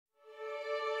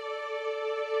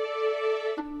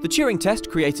The Turing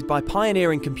Test, created by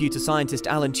pioneering computer scientist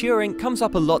Alan Turing, comes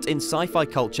up a lot in sci-fi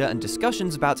culture and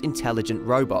discussions about intelligent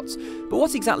robots. But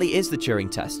what exactly is the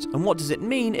Turing Test, and what does it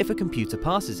mean if a computer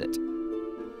passes it?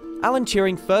 Alan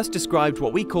Turing first described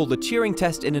what we call the Turing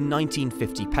Test in a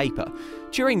 1950 paper.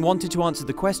 Turing wanted to answer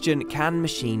the question, can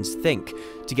machines think?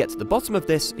 To get to the bottom of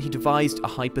this, he devised a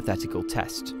hypothetical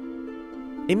test.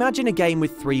 Imagine a game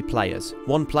with 3 players.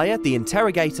 One player, the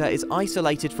interrogator, is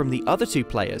isolated from the other 2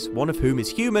 players, one of whom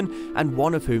is human and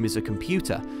one of whom is a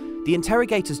computer. The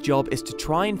interrogator's job is to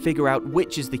try and figure out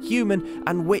which is the human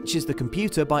and which is the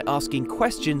computer by asking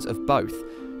questions of both.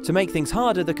 To make things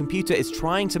harder, the computer is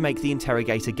trying to make the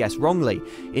interrogator guess wrongly.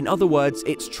 In other words,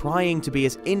 it's trying to be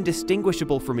as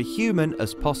indistinguishable from a human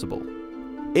as possible.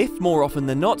 If, more often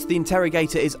than not, the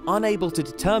interrogator is unable to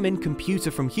determine computer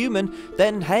from human,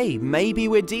 then hey, maybe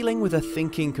we're dealing with a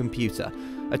thinking computer.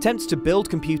 Attempts to build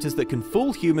computers that can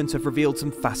fool humans have revealed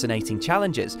some fascinating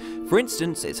challenges. For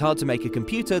instance, it's hard to make a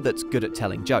computer that's good at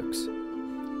telling jokes.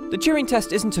 The Turing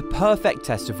test isn't a perfect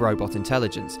test of robot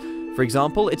intelligence. For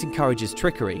example, it encourages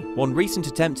trickery. One recent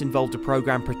attempt involved a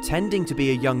program pretending to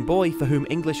be a young boy for whom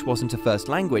English wasn't a first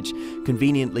language,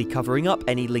 conveniently covering up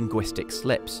any linguistic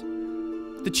slips.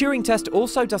 The Turing test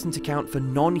also doesn't account for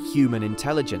non-human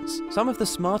intelligence. Some of the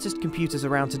smartest computers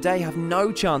around today have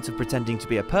no chance of pretending to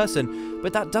be a person,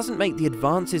 but that doesn't make the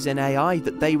advances in AI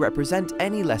that they represent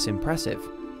any less impressive.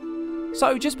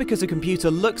 So just because a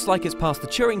computer looks like it's passed the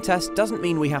Turing test doesn't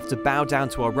mean we have to bow down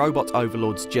to our robot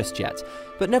overlords just yet.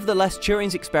 But nevertheless,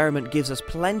 Turing's experiment gives us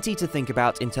plenty to think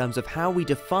about in terms of how we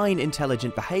define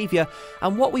intelligent behaviour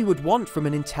and what we would want from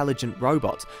an intelligent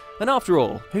robot. And after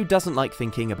all, who doesn't like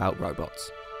thinking about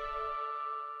robots?